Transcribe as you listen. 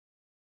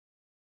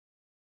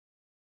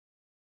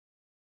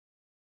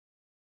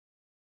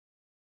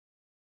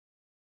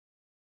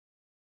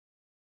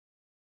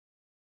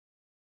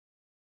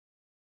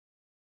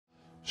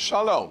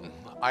Shalom,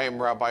 I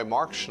am Rabbi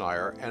Marc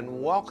Schneier,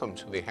 and welcome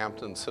to the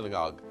Hampton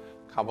Synagogue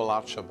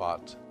Kabbalat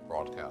Shabbat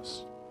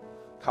broadcast.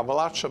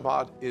 Kabbalat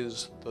Shabbat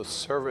is the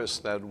service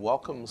that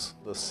welcomes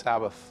the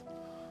Sabbath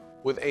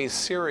with a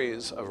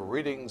series of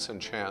readings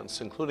and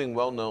chants, including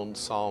well-known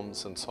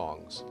psalms and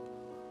songs.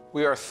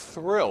 We are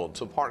thrilled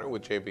to partner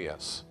with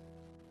JBS.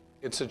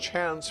 It's a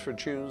chance for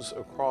Jews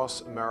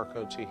across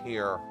America to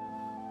hear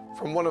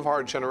from one of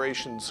our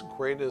generation's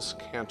greatest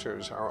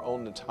cantors, our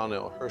own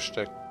Netanel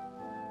Hershtik,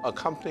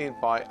 accompanied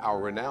by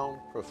our renowned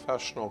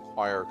professional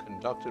choir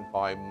conducted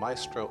by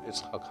Maestro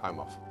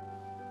Haim.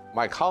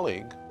 My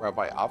colleague,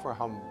 Rabbi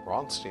Avraham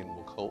Bronstein,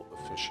 will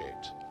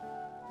co-officiate.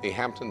 The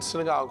Hampton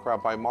Synagogue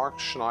Rabbi Marc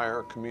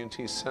Schneier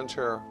Community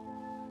Center,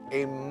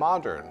 a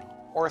modern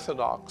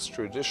Orthodox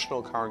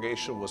traditional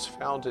congregation, was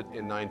founded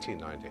in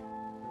 1990.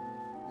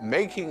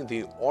 Making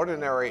the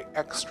ordinary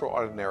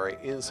extraordinary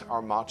is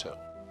our motto,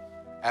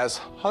 as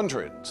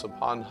hundreds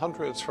upon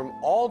hundreds from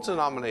all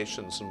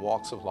denominations and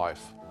walks of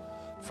life,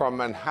 from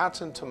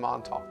Manhattan to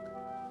Montauk,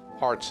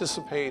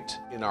 participate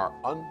in our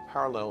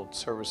unparalleled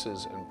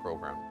services and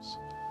programs.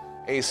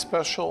 A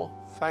special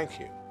thank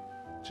you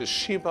to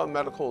Sheba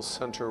Medical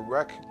Center,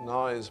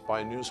 recognized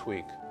by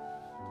Newsweek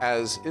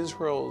as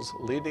Israel's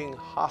leading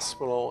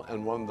hospital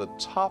and one of the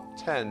top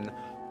 10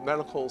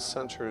 medical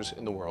centers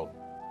in the world.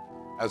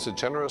 As a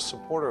generous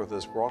supporter of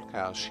this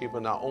broadcast, Sheba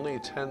not only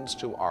tends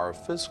to our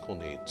physical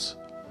needs,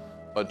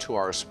 but to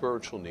our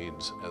spiritual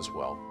needs as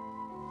well.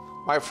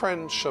 My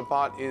friends,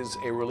 Shabbat is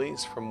a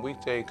release from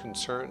weekday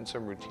concerns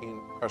and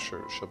routine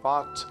pressures.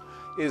 Shabbat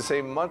is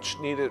a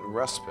much-needed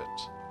respite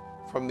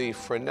from the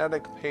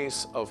frenetic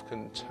pace of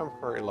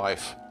contemporary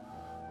life,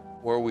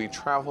 where we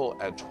travel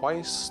at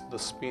twice the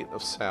speed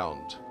of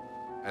sound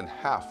and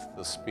half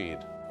the speed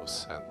of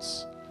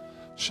sense.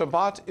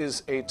 Shabbat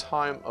is a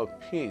time of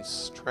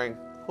peace,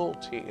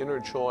 tranquility, inner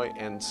joy,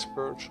 and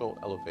spiritual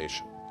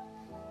elevation.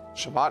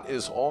 Shabbat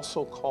is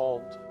also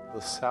called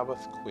the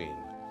Sabbath Queen,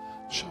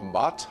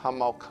 Shabbat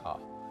HaMalkah,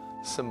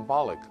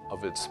 symbolic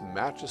of its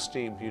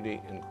majesty,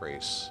 beauty, and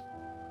grace.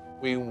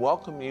 We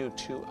welcome you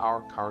to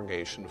our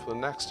congregation. For the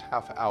next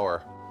half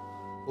hour,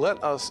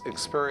 let us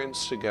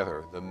experience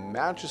together the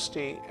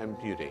majesty and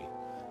beauty,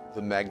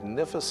 the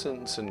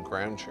magnificence and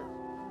grandeur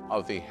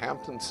of the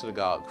Hampton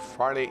Synagogue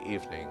Friday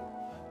evening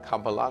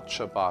Kabbalat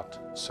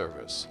Shabbat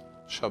service.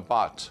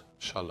 Shabbat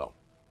Shalom.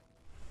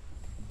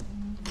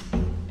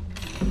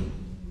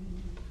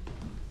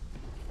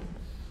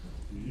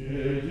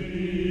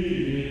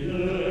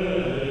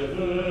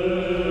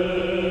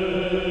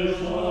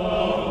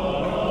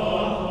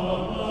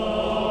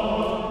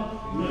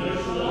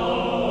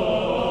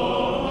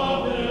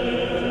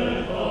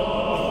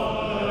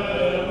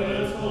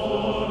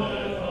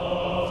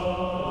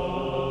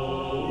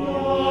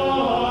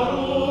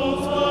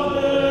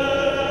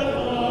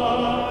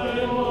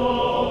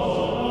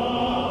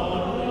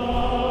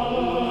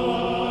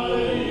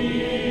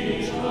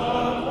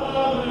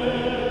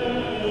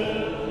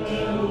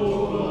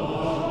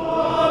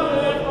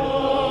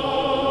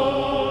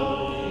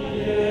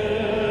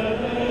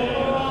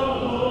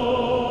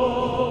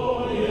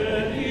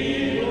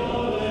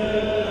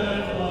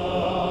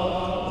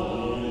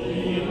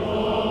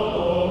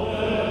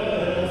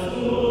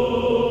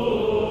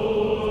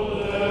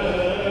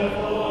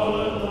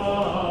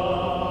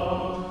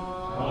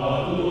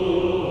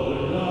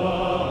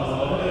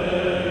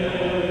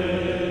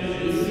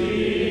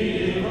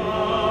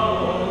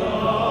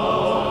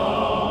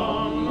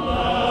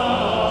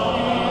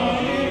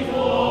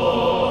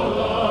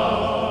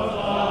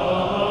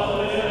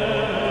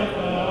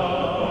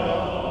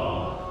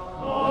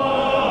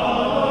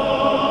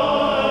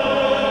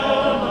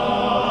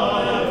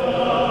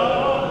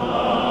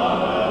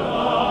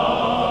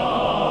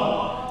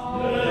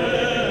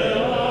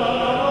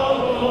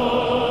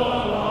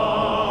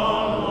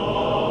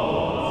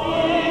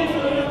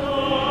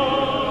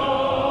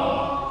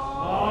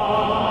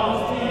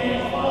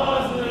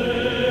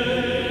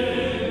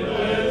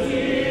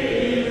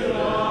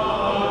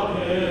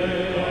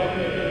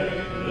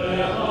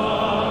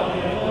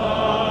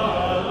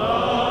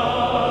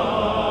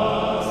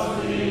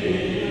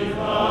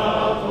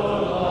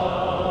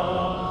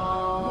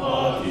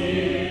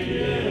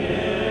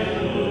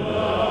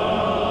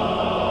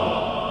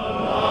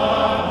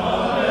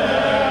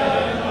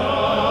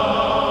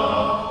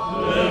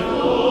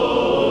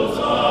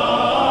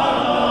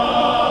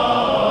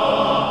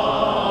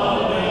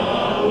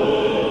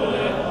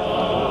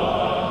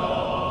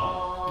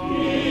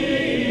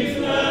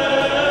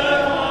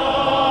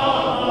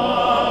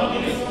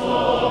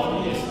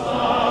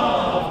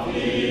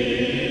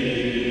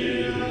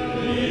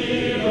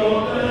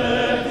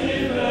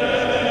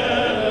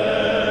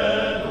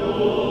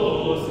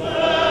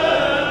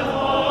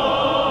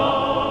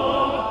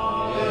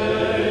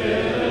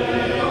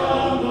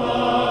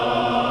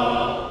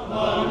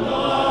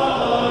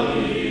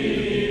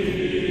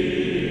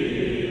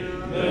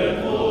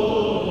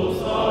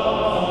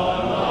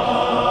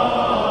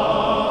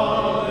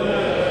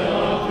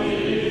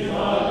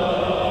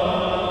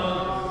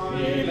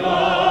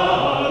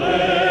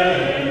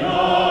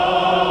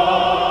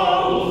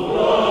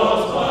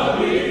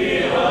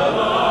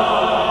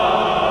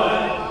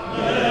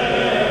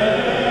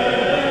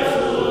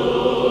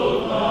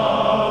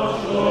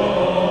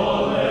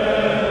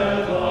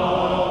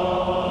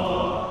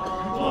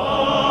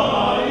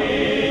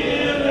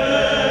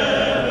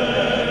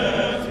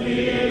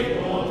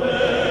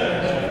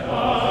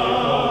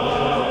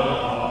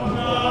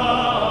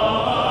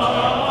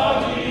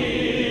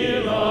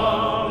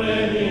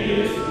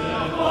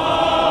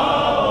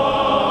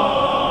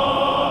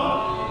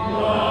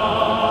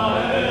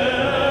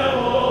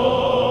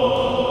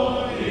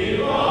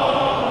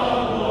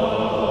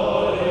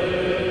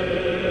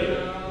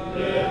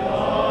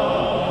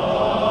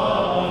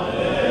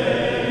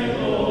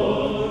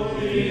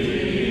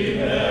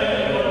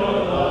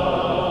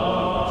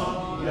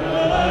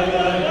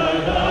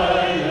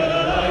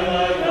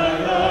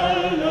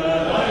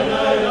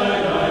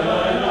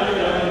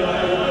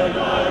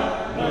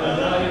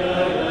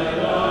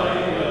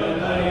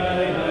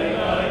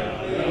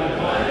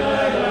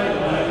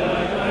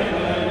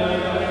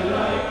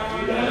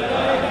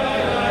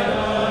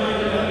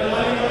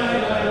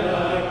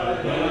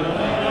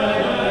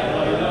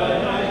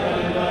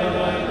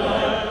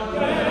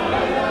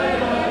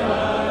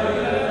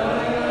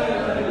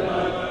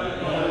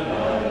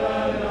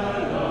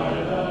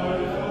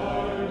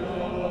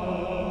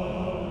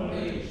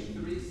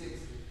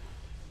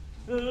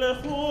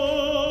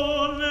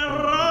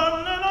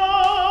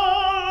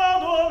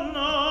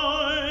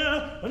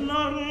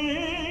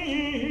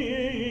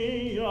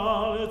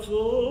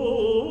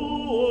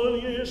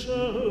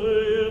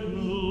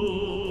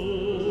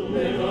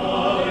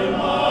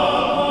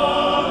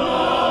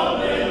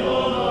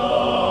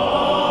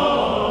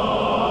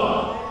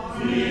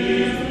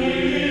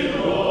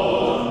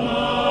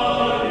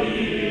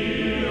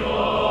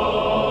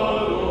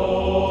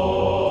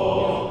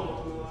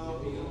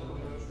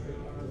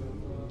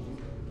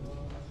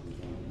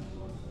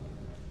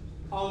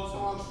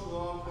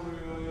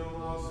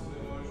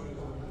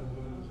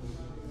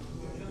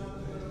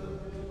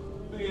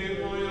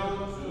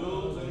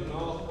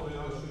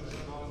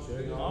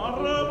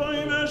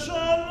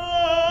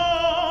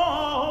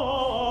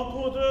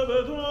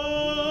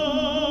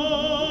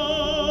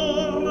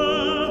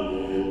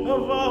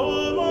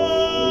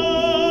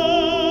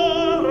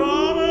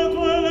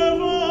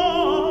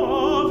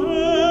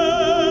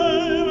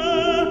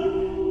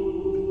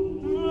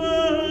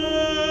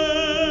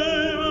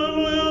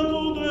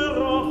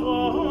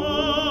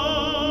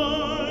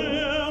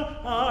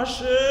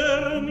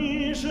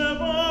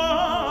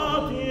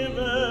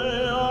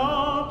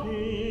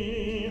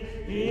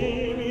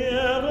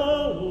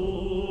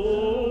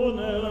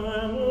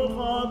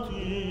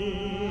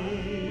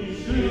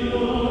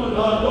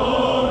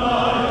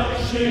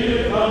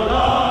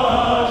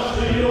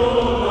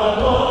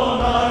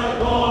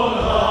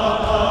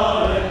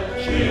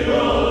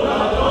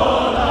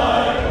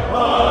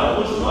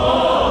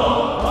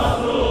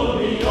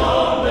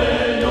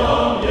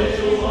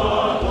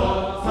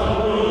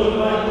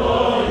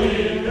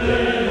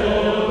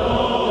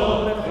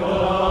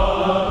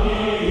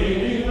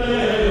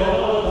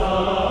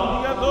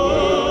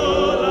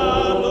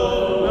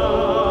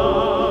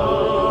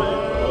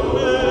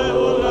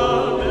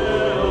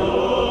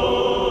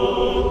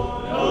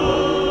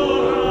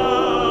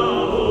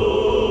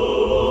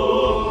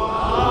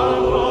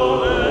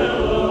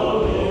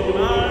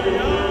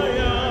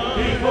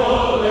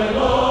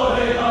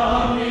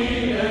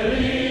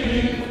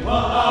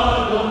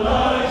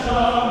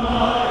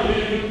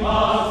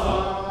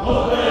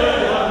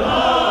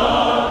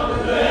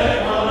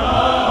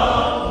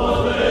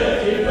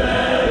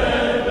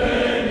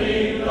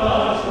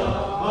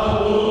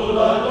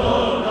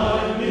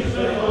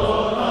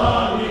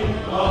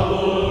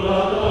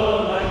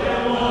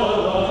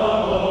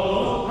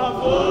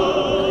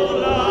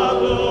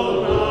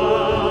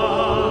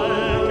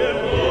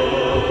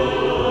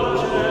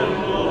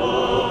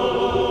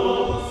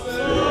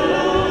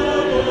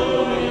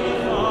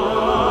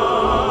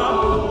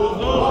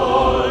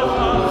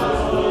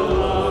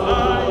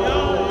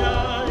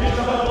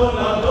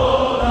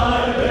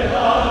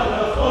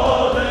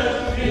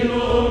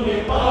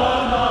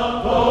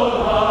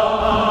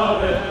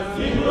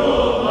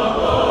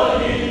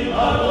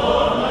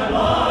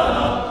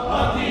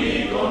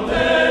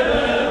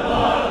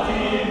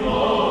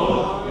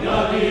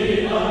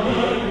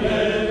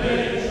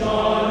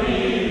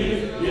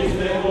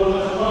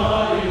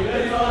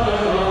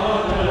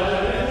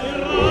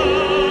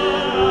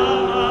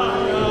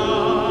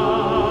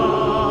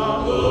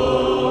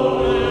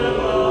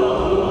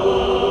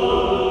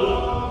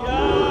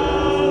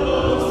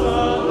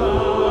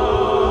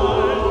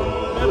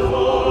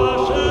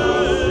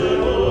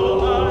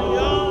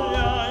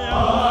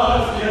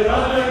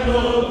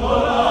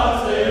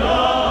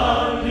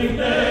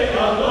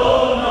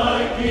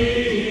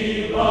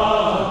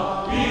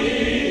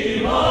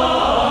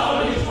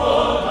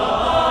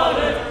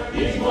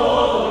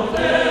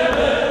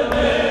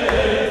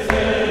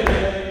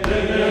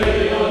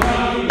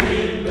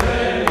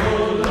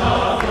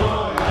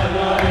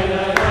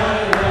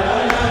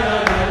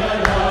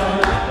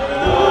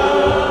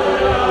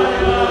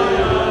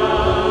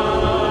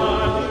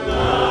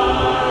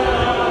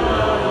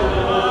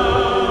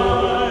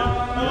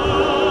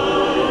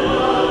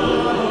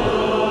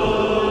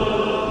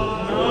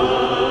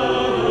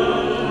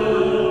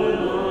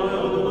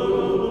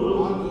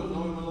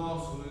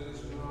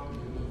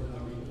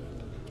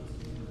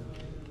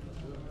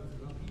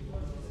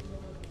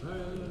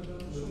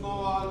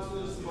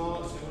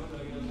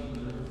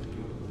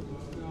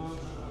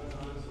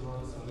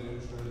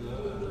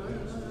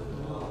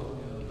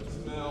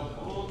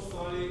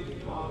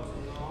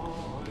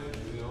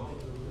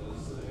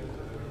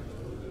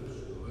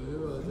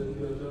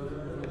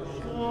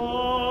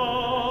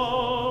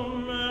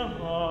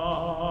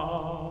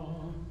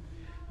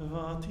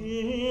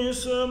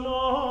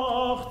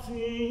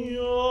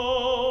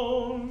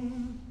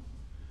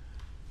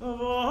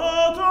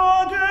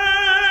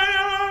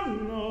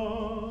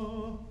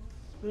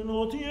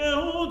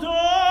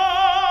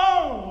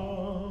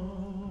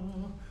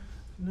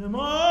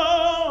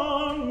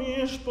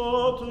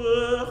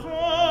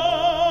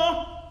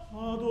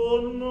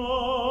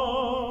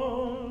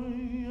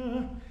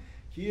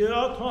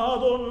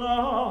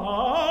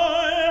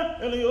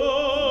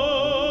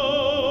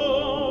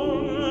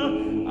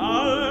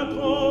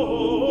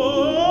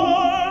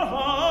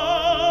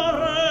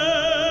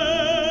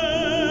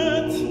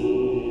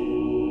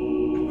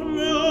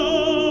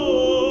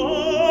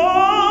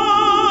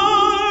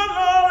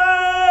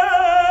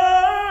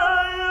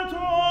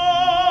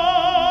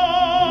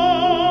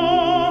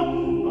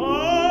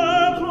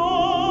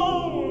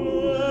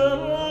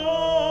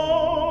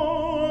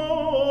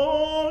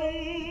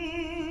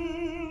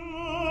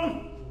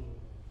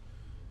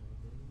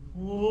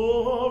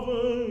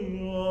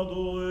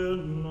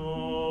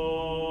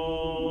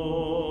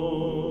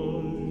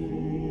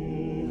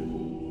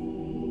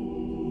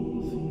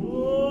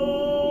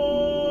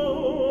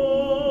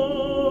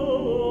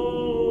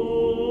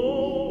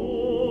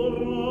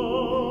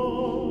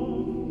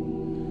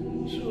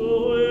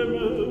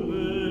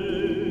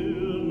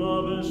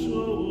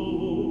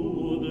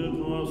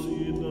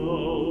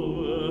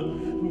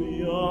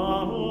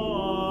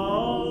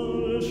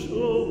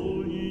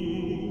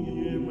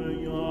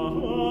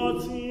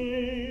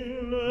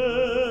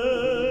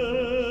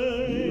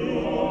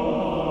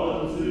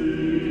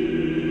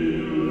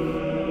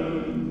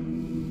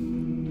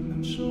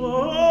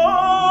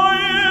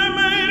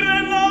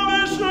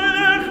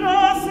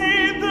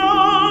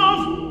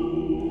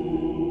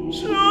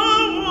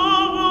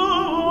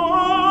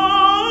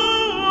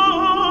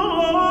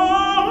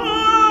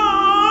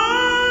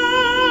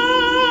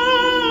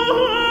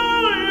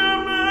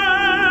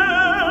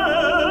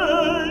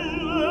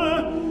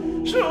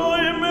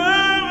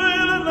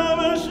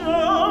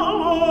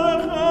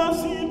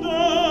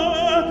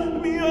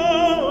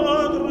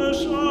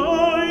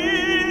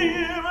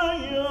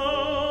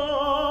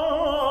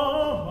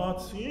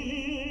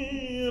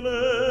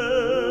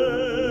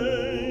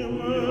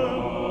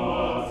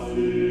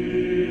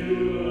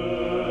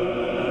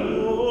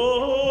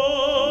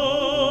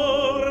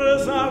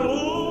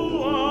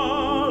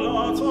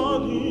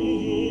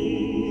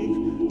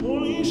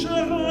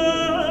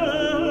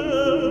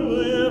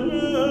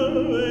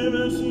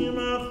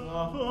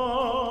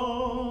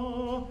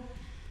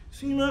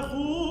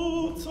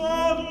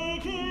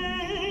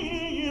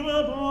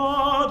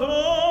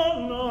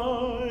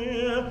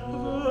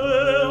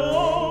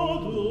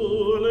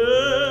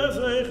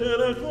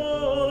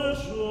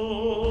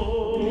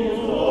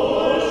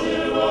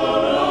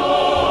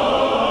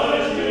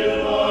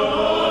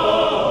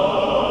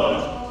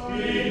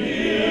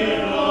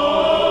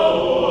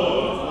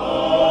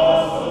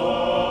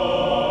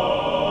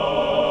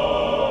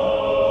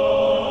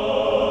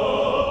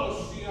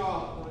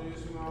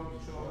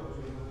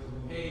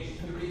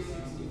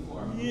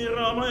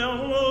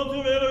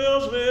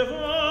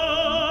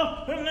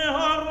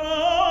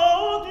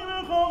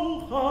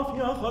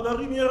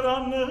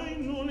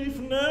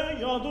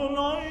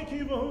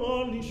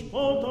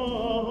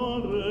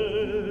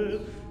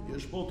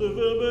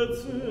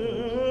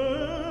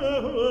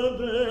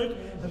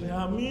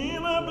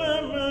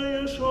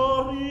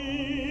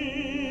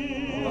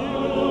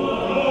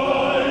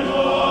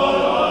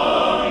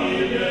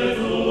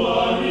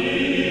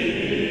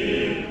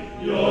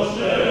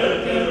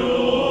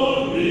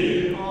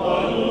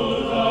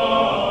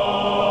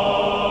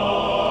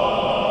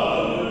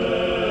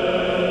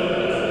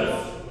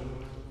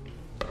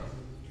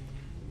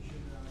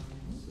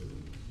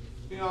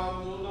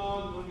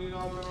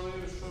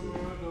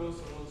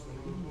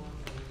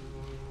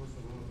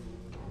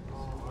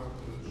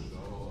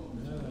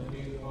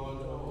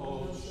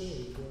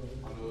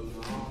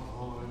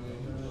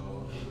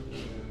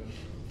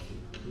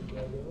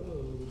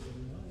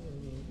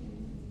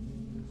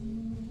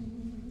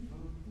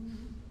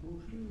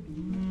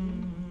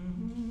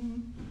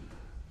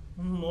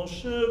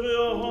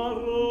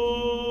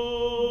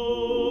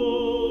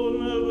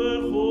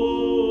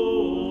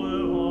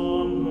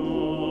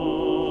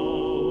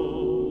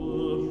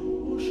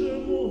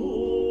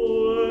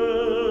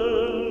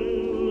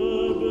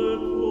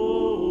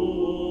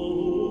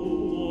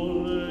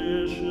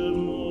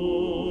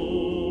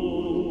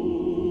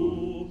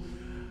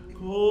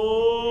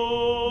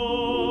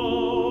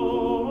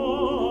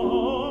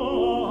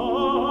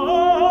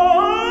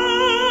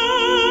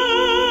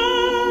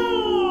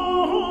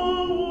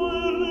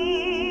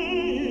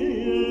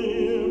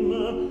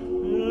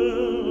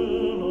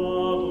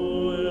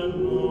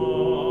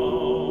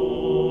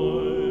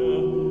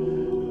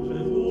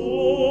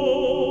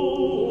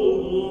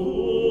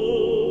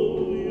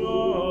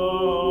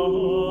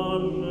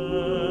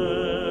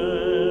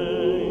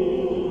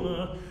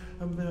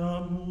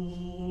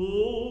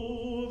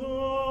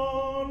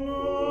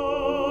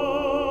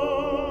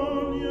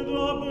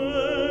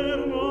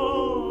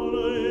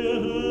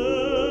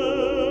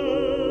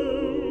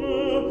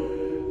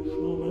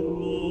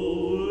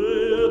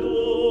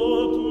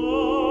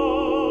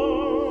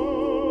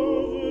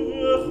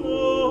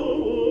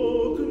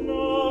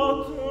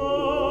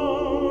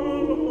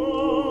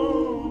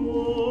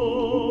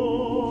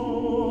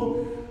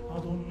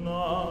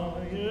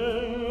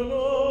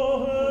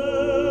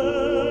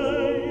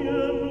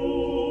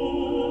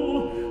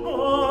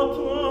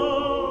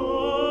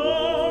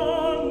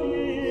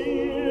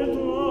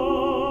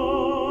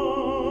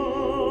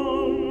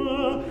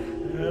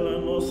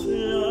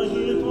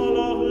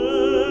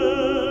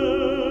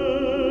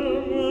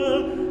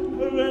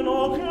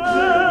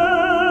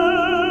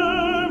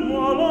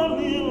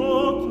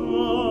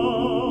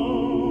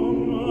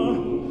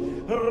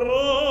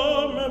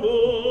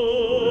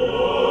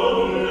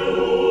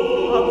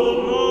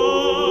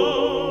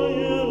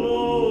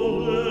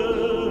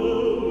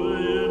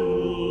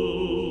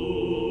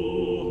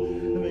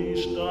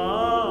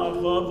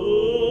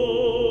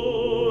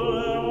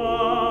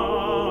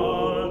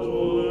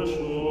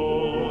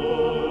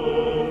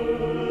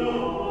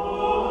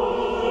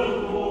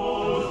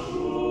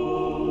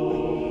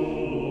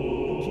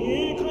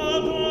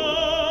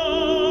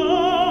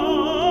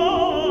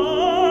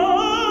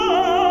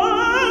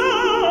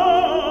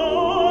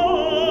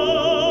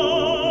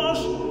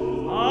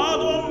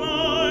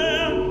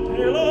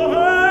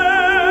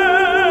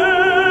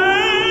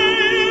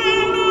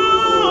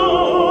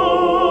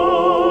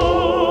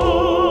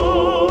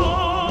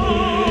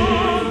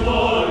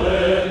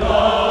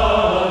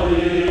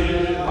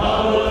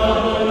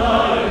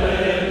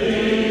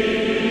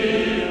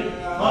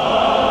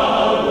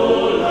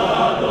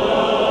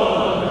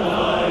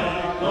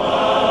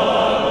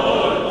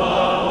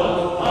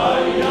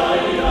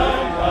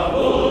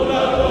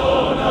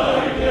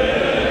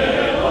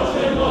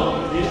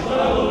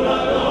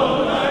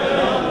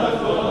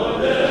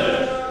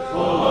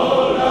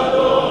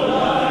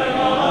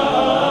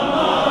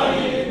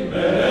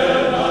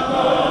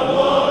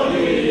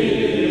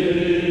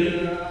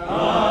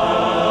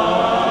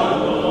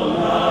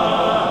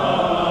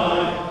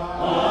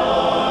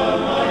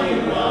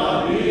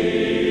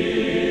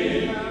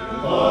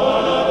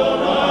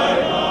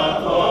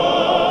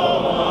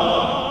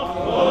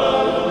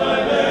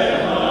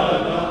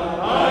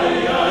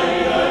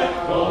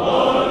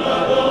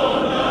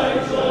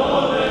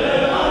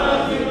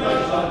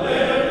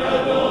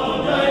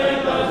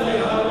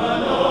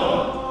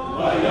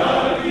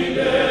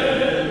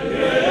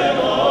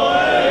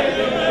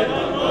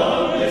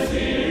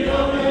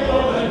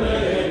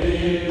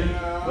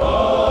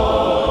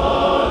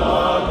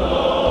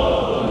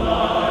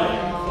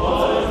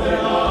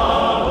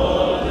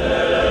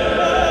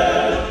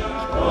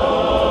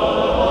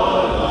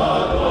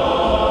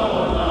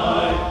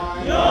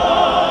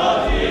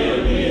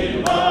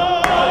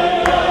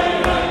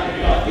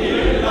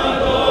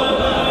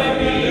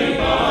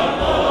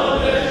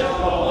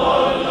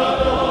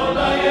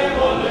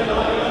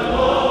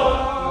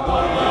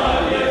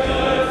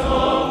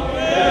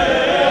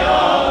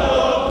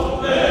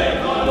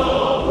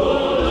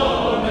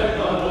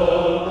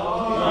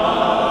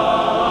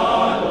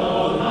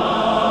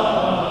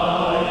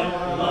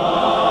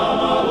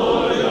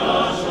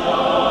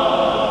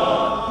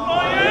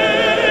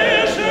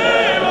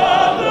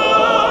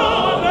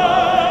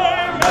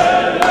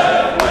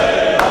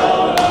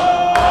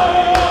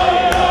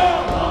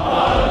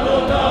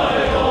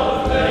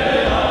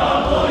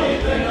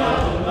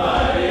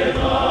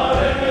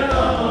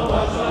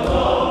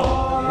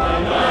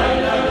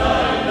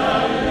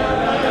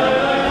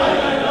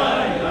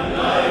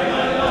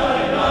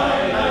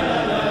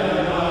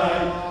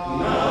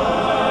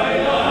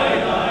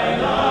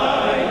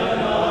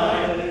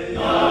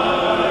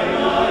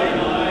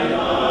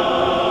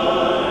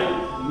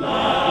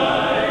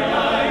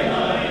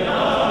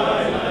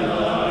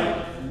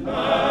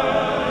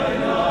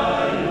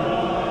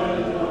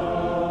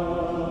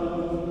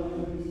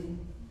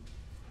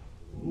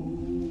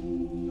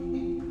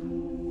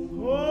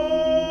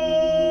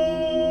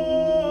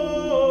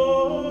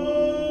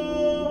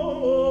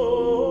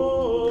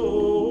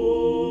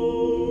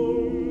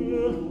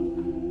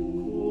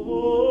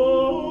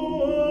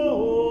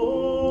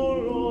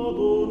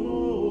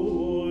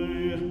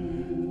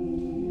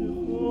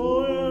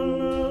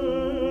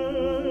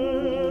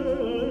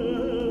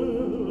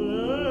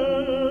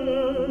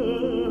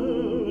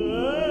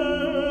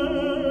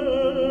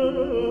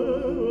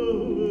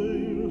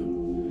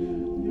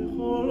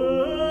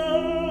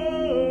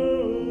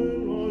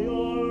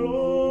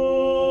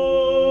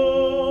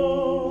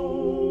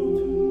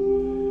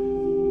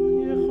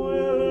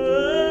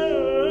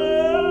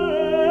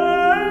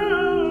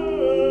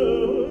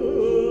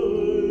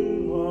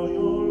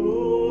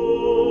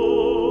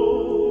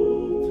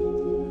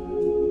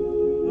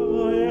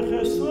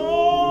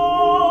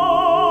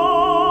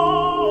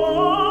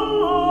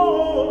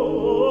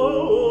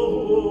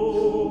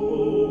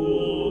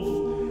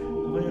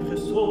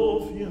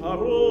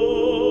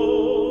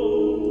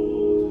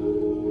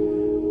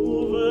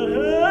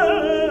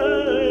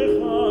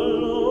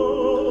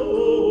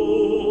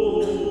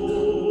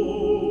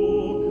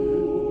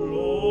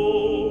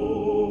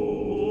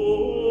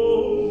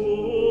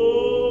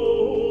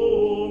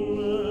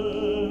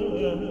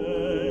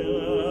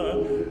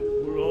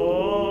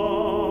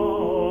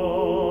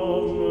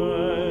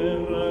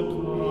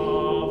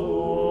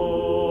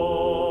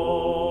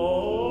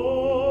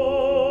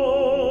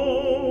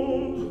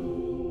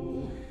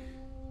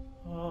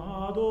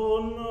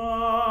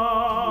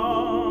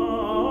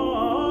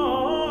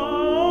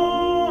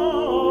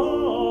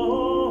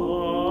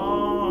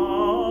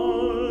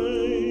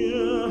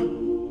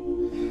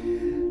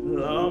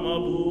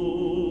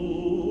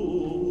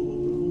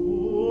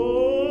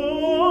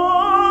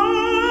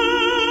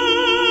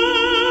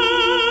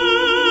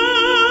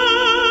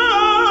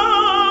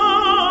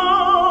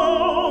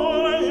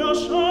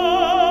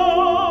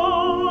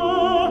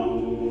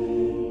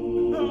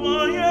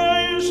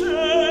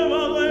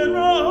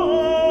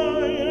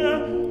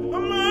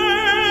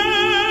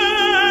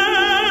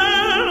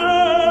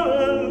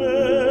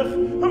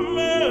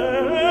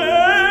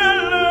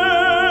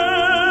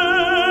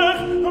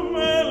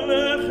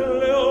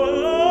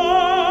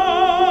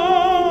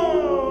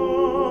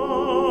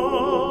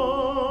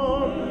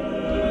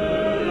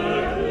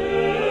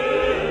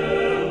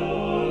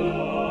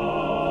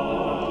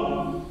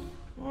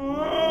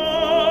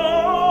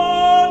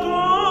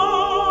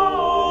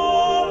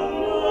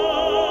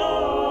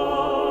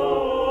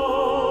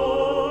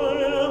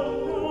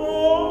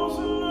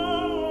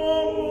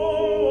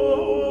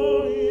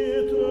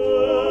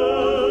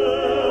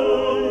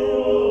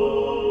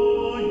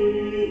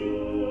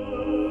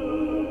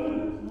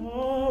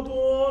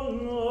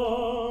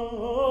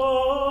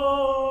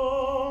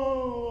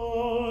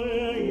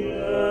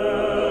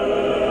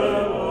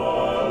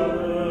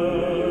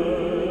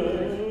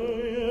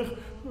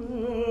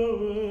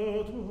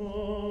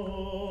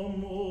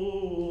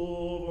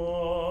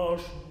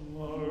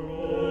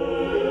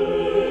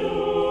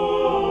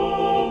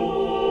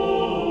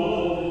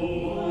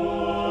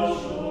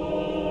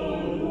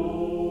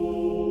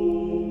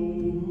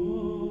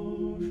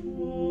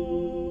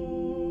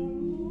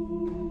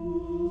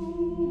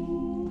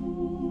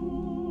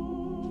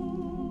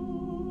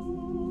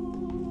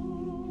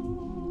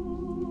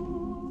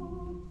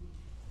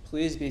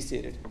 Please be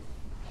seated.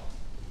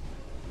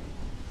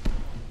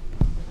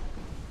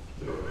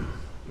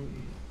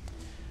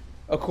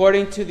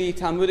 According to the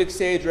Talmudic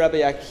sage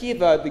Rabbi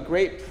Akiva, the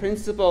great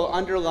principle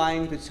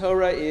underlying the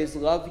Torah is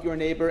love your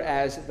neighbor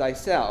as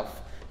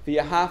thyself,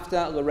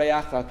 v'yahavta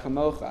l'reacha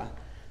kamocha.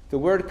 The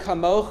word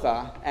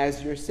kamocha,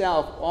 as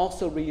yourself,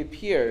 also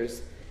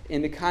reappears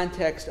in the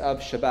context of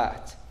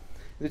Shabbat.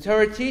 The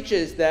Torah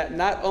teaches that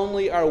not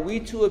only are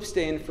we to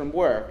abstain from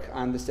work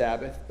on the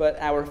Sabbath, but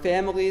our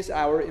families,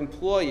 our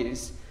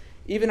employees,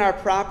 even our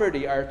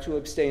property are to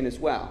abstain as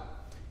well.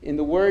 In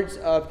the words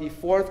of the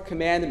fourth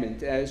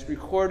commandment, as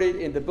recorded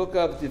in the book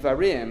of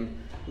Devarim,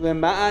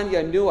 Lema'an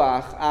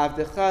yanuach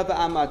avdecha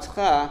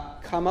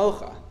v'amatcha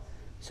kamocha,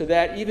 so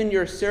that even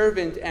your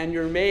servant and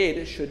your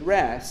maid should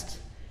rest.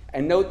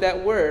 And note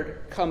that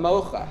word,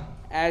 kamocha,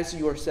 as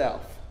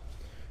yourself.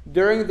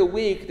 During the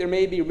week, there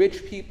may be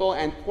rich people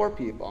and poor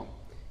people,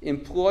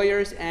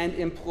 employers and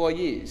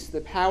employees,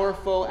 the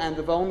powerful and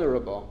the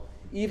vulnerable,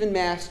 even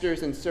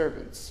masters and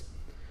servants.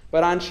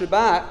 But on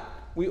Shabbat,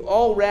 we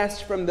all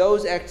rest from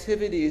those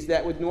activities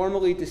that would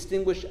normally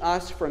distinguish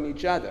us from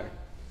each other.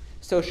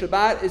 So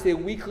Shabbat is a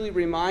weekly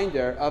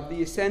reminder of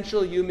the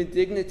essential human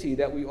dignity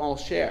that we all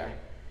share,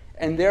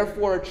 and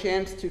therefore a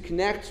chance to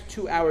connect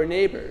to our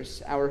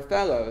neighbors, our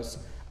fellows,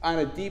 on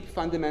a deep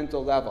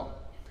fundamental level.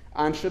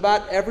 On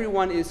Shabbat,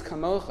 everyone is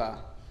kamocha,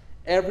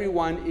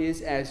 everyone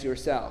is as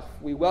yourself.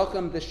 We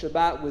welcome the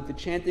Shabbat with the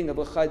chanting of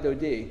Lecha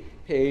Dodi,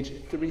 page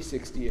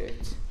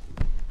 368.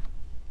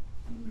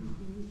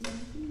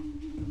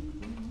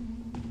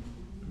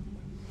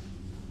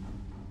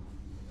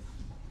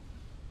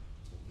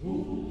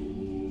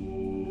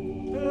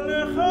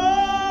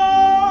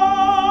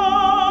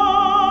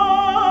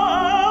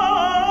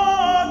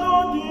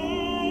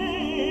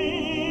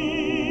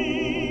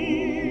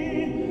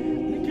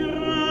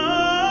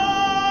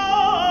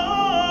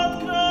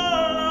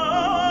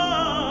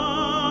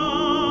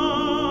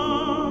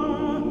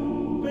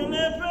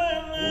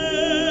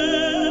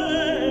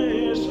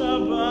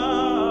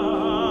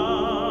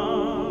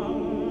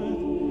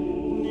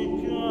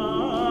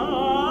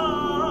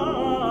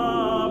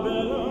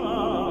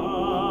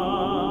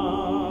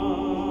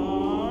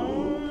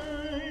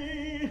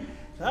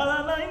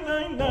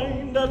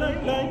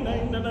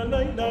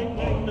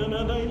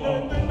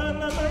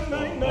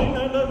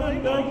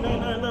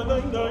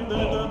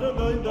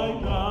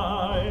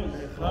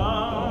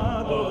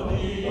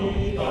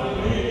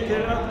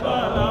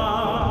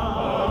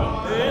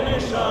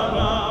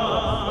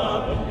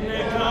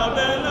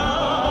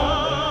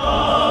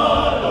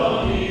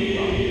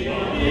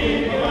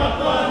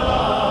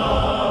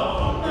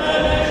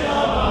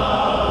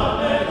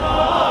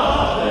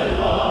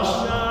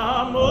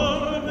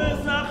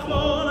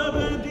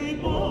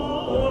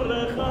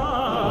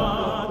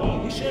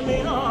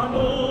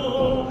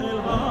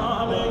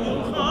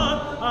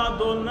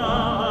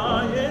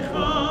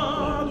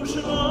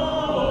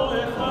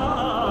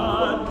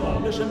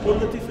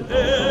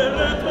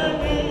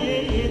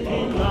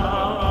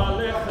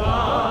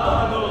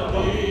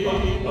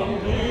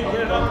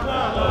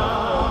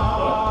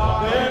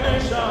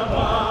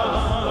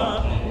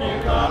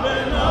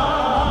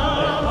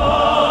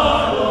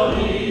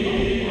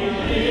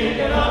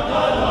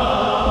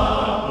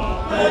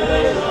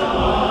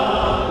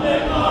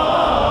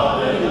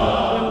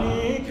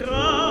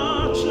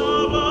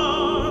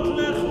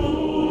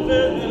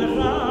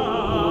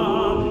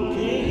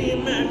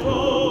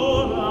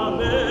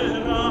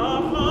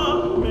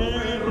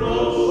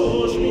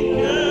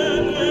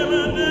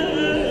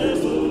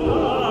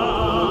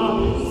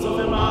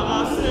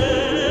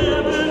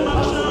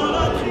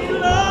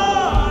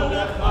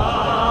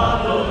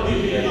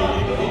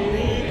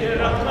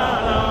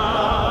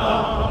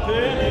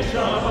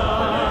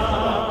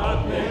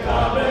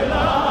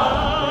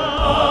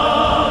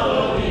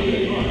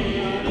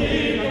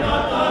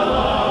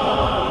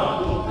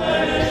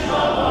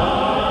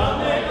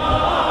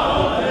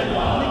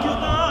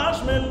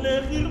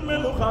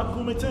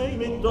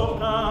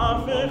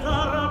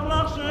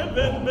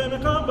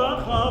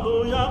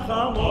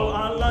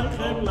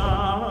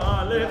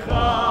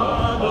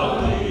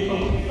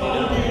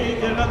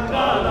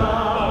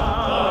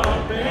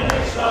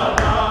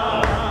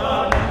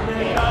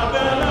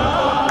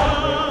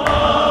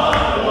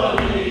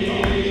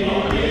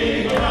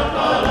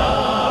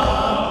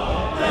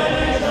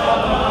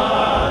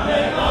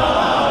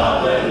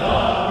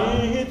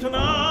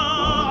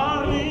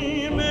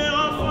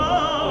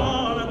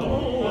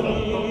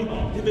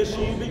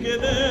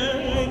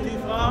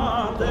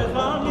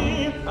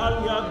 על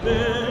יד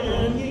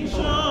בן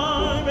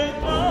ישי בית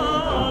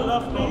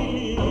מלאכי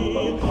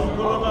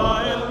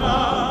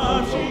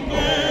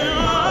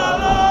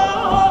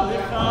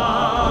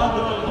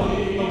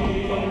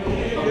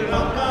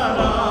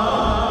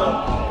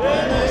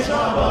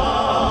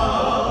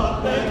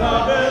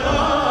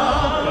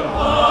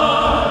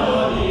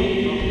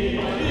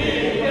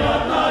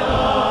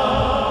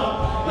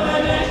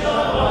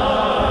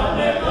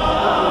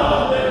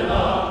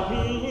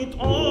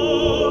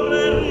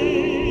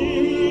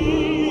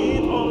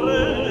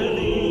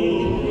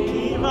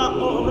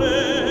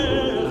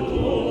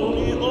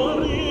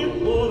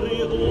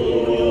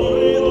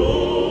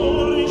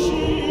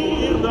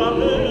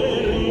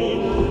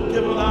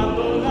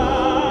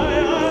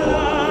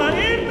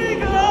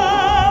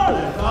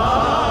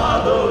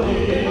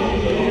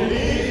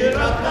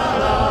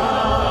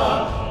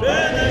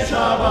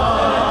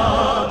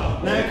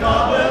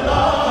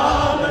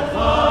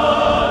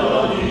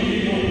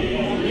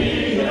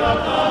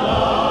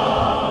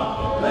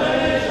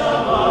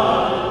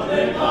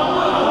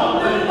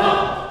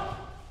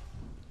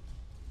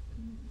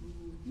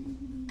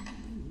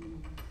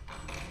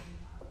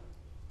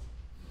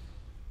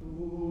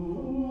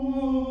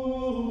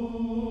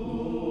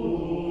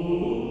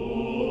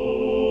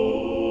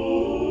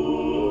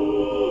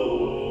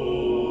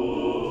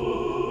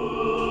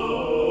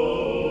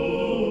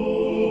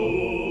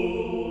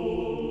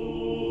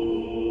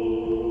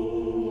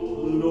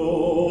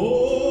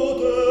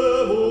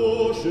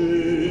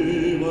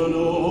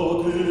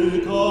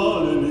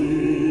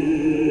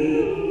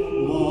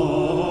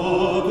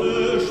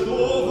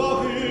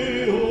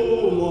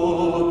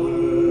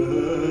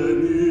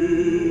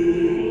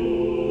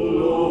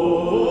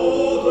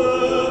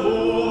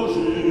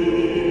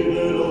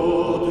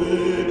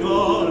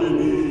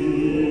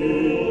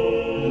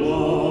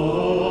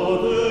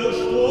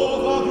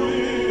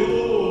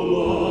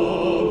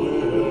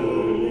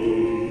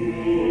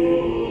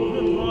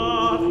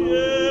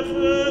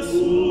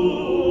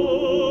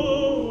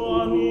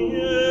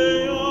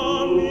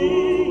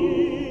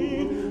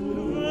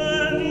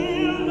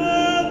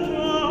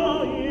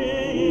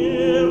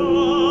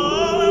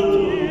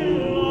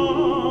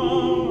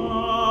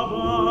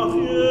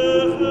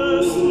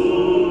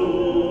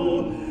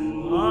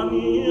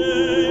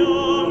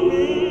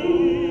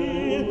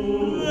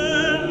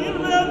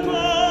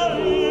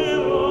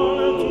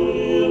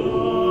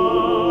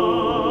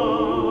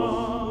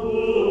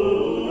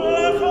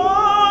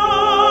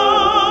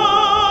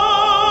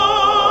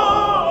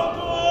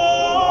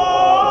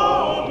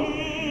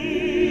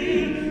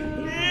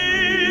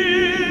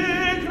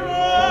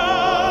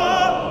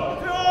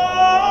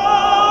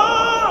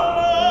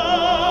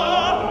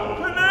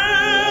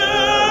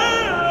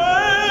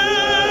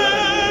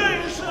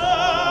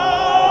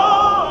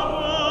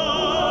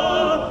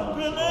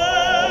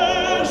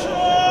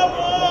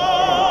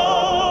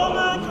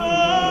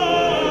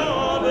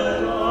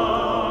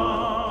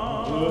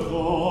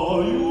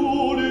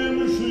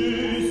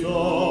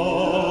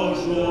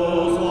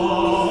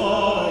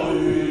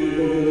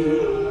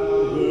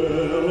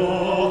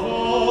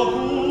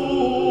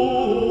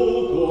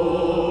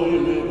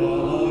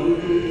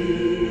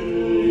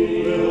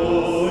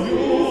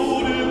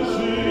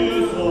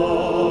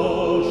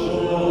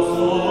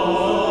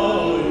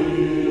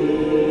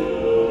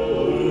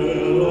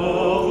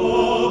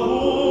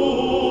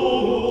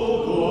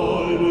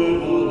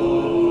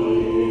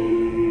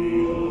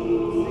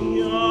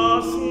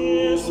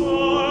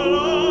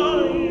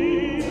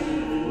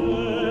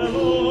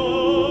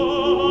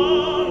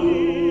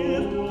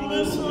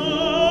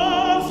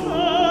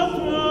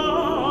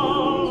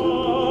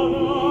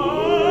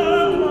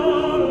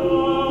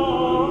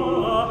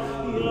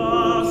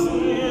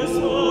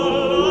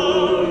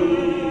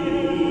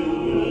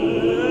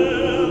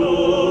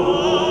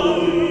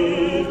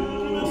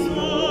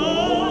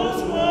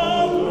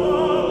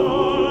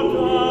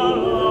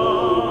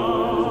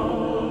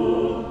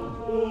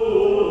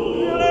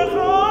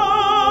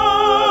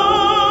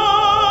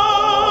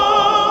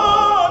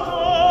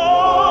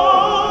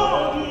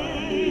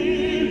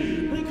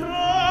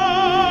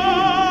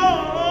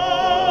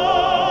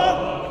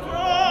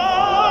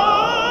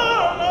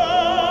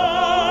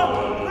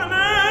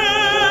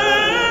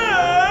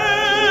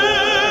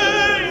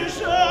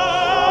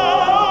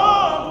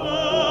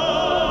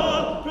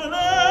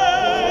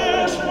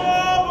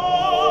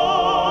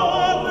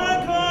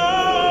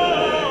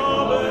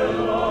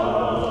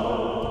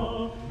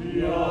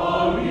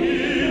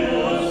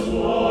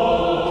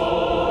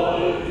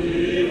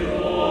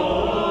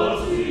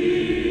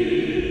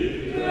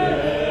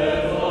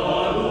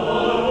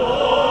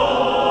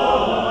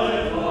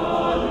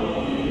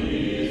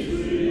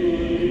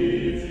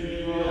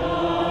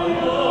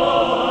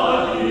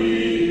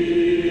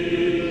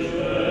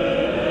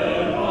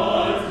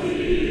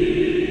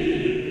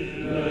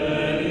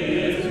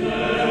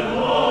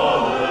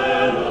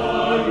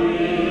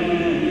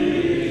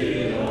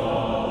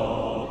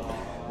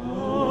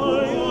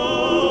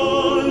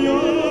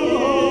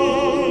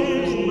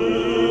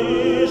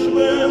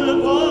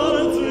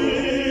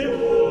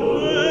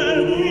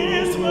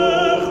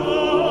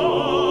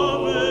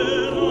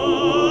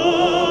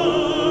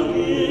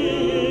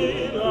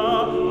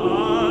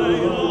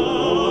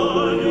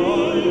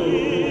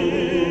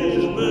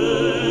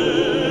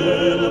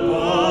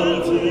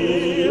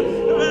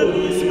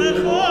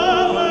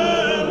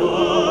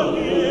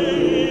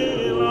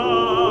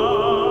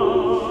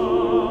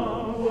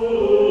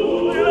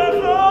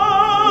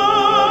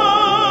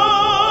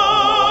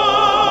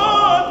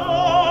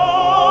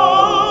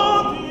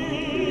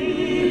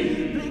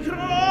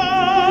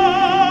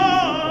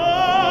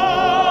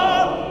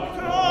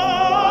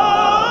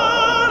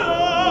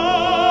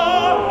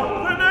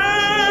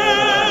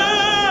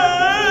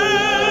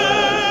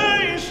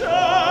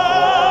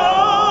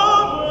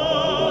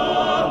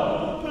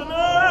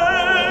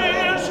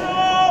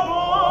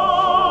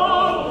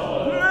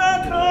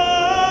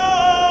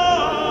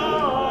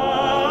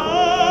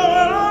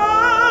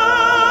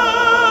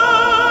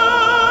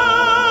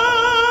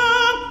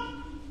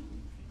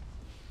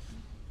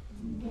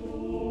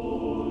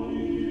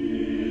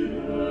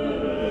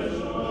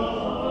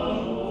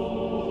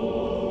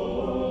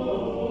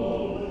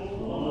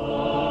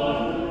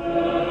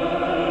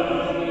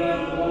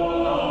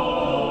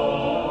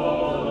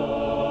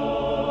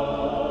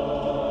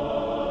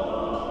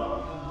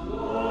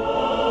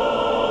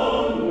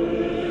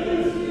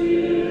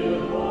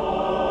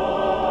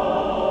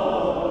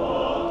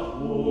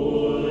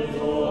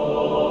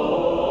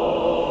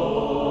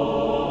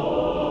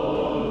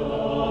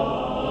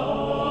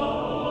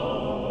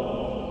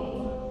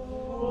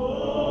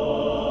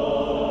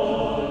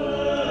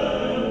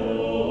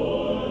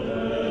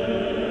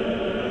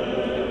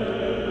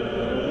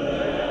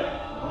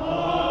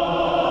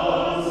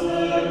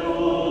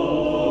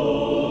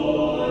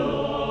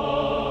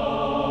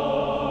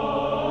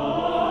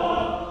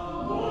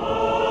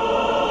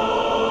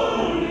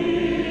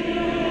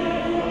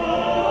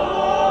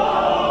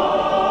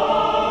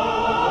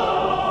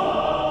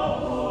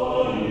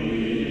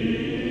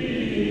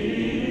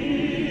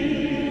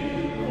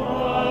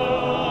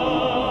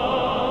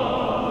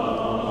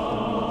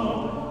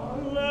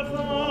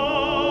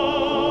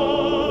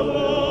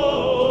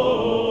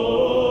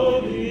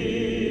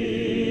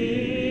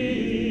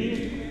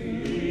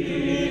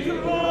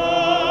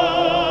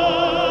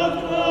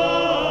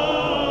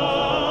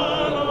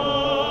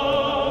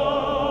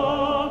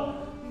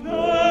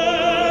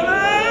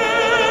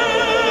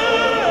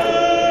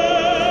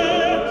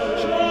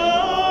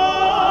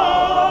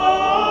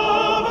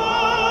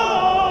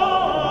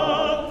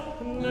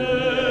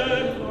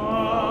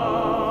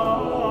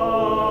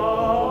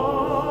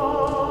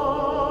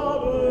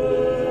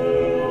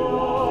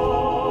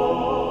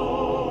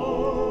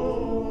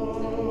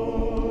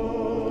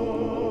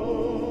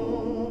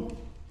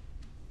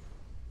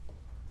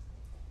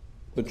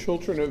The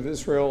children of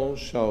Israel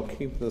shall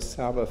keep the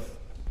Sabbath,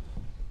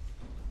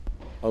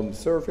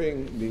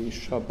 observing the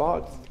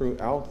Shabbat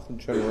throughout the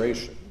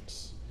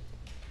generations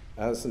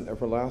as an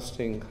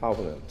everlasting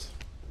covenant.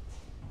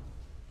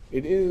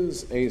 It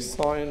is a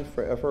sign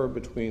forever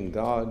between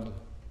God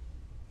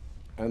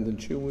and the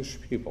Jewish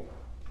people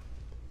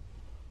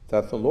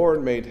that the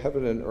Lord made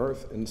heaven and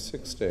earth in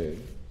 6 days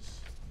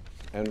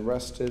and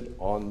rested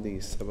on the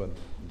seventh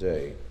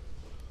day.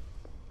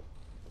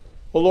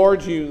 O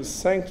Lord, you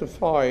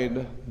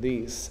sanctified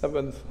the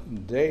seventh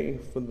day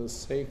for the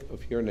sake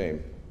of your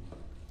name,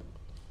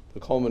 the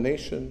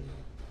culmination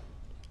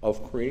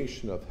of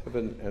creation of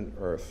heaven and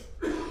earth.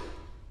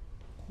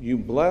 You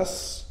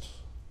blessed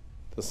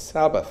the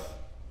Sabbath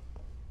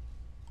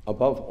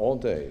above all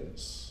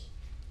days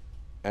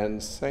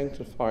and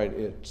sanctified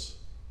it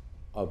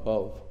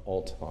above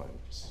all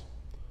times.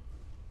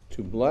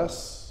 To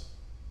bless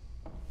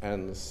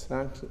and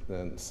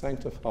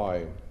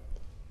sanctify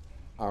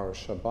our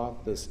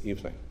Shabbat this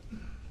evening,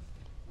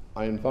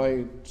 I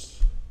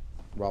invite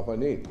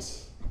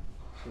Rabbanit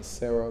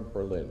Sarah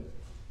Berlin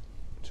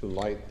to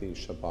light the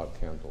Shabbat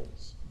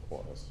candles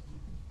for us.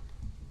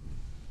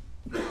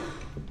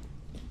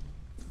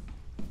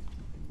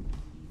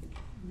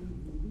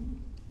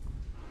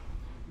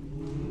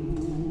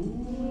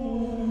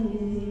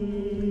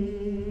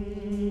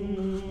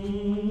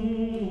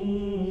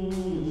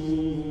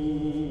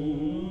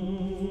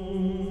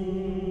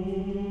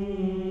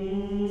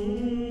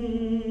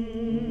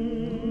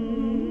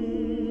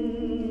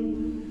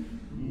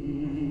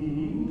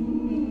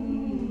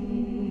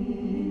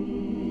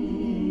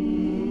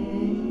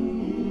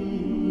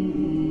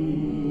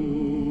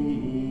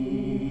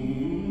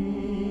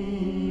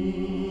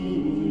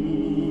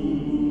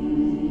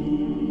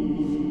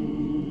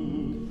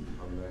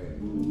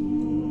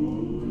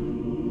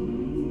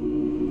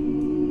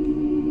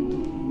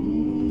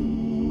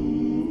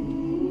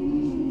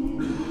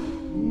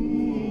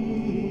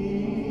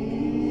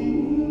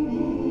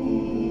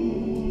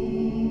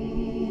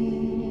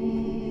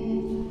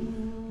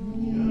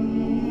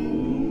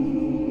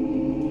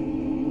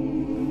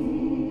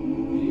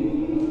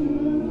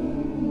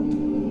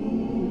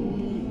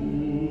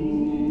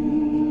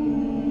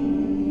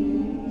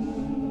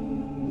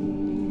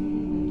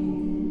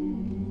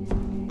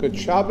 Good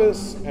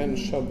Shabbos and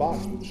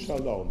Shabbat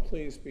Shalom.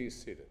 Please be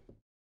seated.